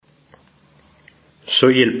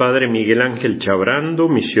Soy el padre Miguel Ángel Chabrando,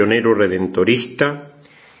 misionero redentorista,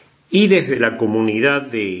 y desde la comunidad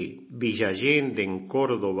de Villa Allende, en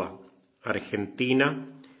Córdoba, Argentina,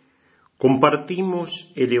 compartimos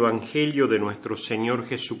el Evangelio de nuestro Señor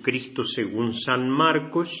Jesucristo según San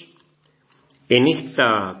Marcos en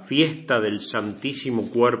esta fiesta del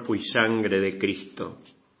Santísimo Cuerpo y Sangre de Cristo.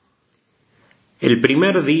 El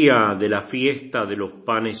primer día de la fiesta de los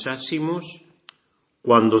panes ácimos,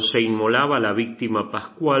 cuando se inmolaba la víctima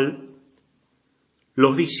pascual,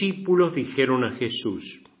 los discípulos dijeron a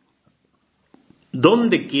Jesús: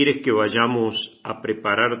 ¿Dónde quieres que vayamos a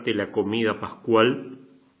prepararte la comida pascual?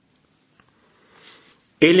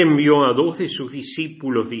 Él envió a 2 de sus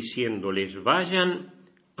discípulos diciéndoles: vayan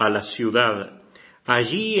a la ciudad,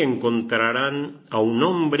 allí encontrarán a un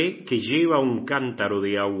hombre que lleva un cántaro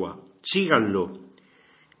de agua, síganlo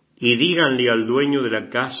y díganle al dueño de la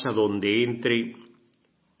casa donde entre: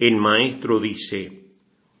 el maestro dice,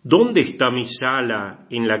 ¿dónde está mi sala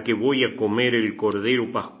en la que voy a comer el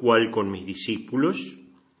cordero pascual con mis discípulos?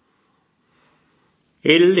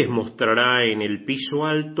 Él les mostrará en el piso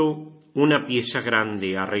alto una pieza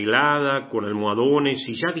grande, arreglada, con almohadones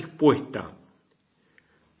y ya dispuesta.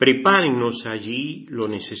 Prepárennos allí lo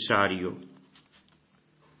necesario.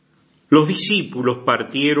 Los discípulos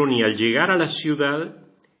partieron y al llegar a la ciudad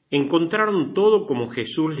encontraron todo como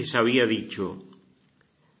Jesús les había dicho,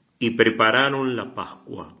 y prepararon la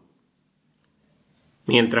Pascua.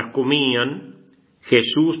 Mientras comían,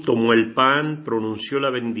 Jesús tomó el pan, pronunció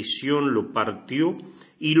la bendición, lo partió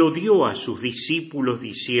y lo dio a sus discípulos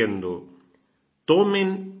diciendo: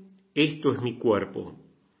 tomen, esto es mi cuerpo.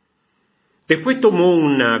 Después tomó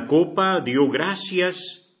una copa, dio gracias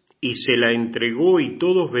y se la entregó y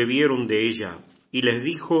todos bebieron de ella. Y les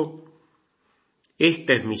dijo: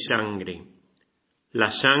 esta es mi sangre,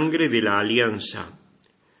 la sangre de la alianza,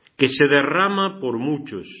 que se derrama por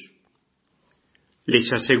muchos.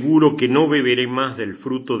 Les aseguro que no beberé más del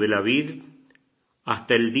fruto de la vid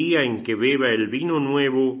hasta el día en que beba el vino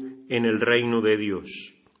nuevo en el reino de Dios.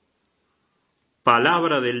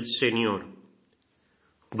 Palabra del Señor.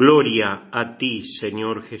 Gloria a ti,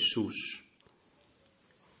 Señor Jesús.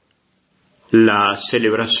 La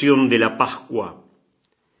celebración de la Pascua,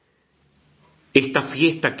 esta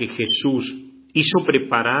fiesta que Jesús hizo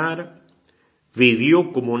preparar,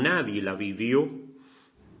 vivió como nadie la vivió,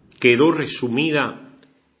 quedó resumida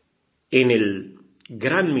en el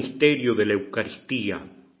gran misterio de la Eucaristía,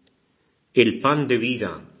 el pan de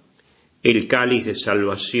vida, el cáliz de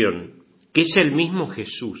salvación, que es el mismo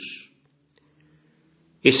Jesús.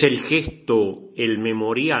 Es el gesto, el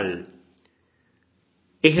memorial,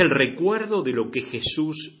 es el recuerdo de lo que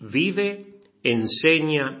Jesús vive,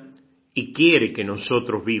 enseña y quiere que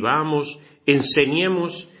nosotros vivamos,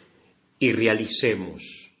 enseñemos y realicemos.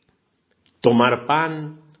 Tomar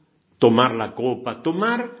pan, tomar la copa,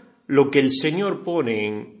 tomar lo que el Señor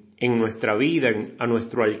pone en nuestra vida, a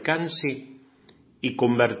nuestro alcance, y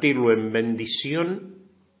convertirlo en bendición,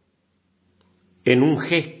 en un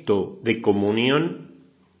gesto de comunión,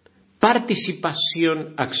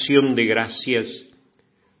 participación, acción de gracias,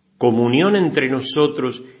 comunión entre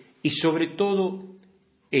nosotros y sobre todo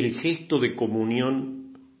el gesto de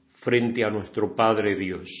comunión frente a nuestro Padre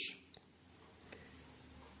Dios.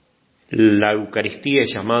 La Eucaristía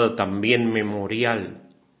es llamada también memorial,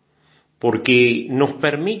 porque nos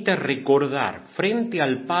permite recordar frente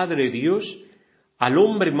al Padre Dios al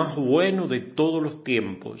hombre más bueno de todos los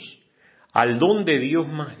tiempos, al don de Dios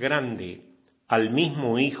más grande, al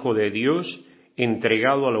mismo Hijo de Dios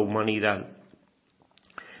entregado a la humanidad.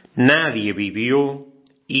 Nadie vivió,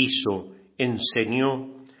 hizo,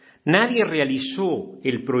 enseñó, nadie realizó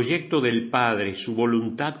el proyecto del Padre, su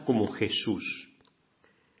voluntad como Jesús.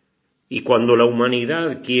 Y cuando la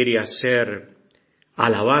humanidad quiere hacer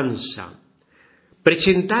alabanza,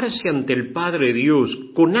 presentarse ante el Padre Dios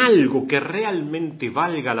con algo que realmente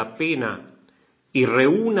valga la pena y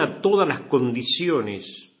reúna todas las condiciones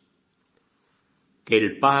que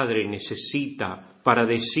el Padre necesita para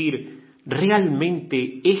decir: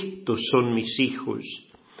 realmente estos son mis hijos,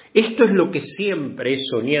 esto es lo que siempre he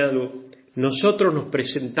soñado, nosotros nos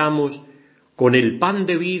presentamos con el pan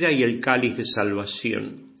de vida y el cáliz de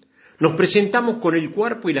salvación. Nos presentamos con el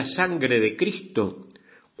cuerpo y la sangre de Cristo,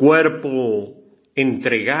 cuerpo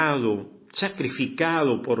entregado,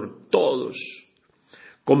 sacrificado por todos,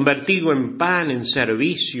 convertido en pan, en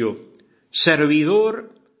servicio, servidor,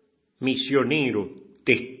 misionero,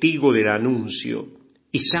 testigo del anuncio,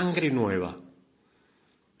 y sangre nueva,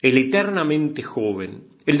 el eternamente joven,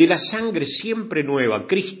 el de la sangre siempre nueva,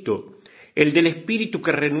 Cristo, el del Espíritu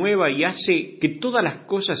que renueva y hace que todas las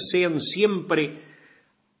cosas sean siempre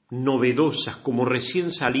novedosas, como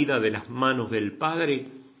recién salida de las manos del Padre,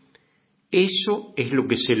 eso es lo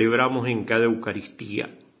que celebramos en cada Eucaristía.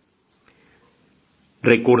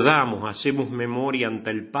 Recordamos, hacemos memoria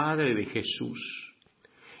ante el Padre de Jesús.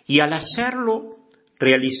 Y al hacerlo,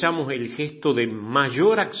 realizamos el gesto de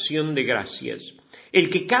mayor acción de gracias, el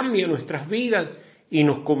que cambia nuestras vidas y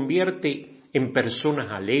nos convierte en personas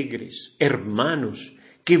alegres, hermanos,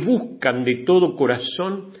 que buscan de todo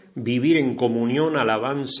corazón vivir en comunión,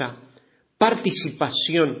 alabanza,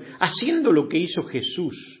 participación, haciendo lo que hizo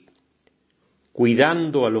Jesús,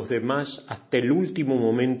 cuidando a los demás hasta el último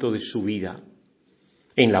momento de su vida.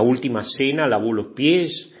 En la última cena lavó los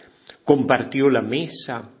pies, compartió la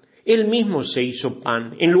mesa, él mismo se hizo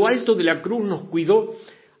pan. En lo alto de la cruz nos cuidó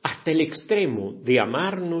hasta el extremo de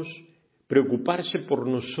amarnos, preocuparse por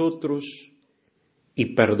nosotros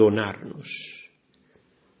y perdonarnos.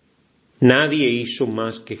 Nadie hizo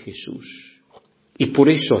más que Jesús. Y por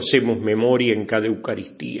eso hacemos memoria en cada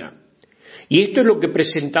Eucaristía. Y esto es lo que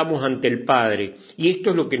presentamos ante el Padre, y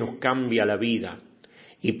esto es lo que nos cambia la vida.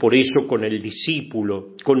 Y por eso con el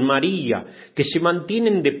discípulo, con María, que se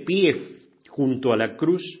mantienen de pie junto a la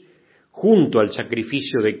cruz, junto al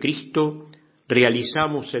sacrificio de Cristo,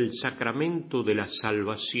 realizamos el sacramento de la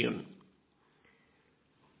salvación.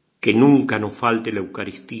 Que nunca nos falte la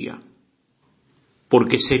Eucaristía,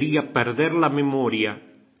 porque sería perder la memoria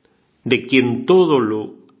de quien todo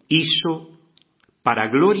lo hizo para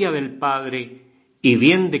gloria del Padre y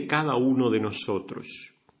bien de cada uno de nosotros.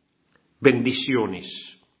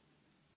 Bendiciones.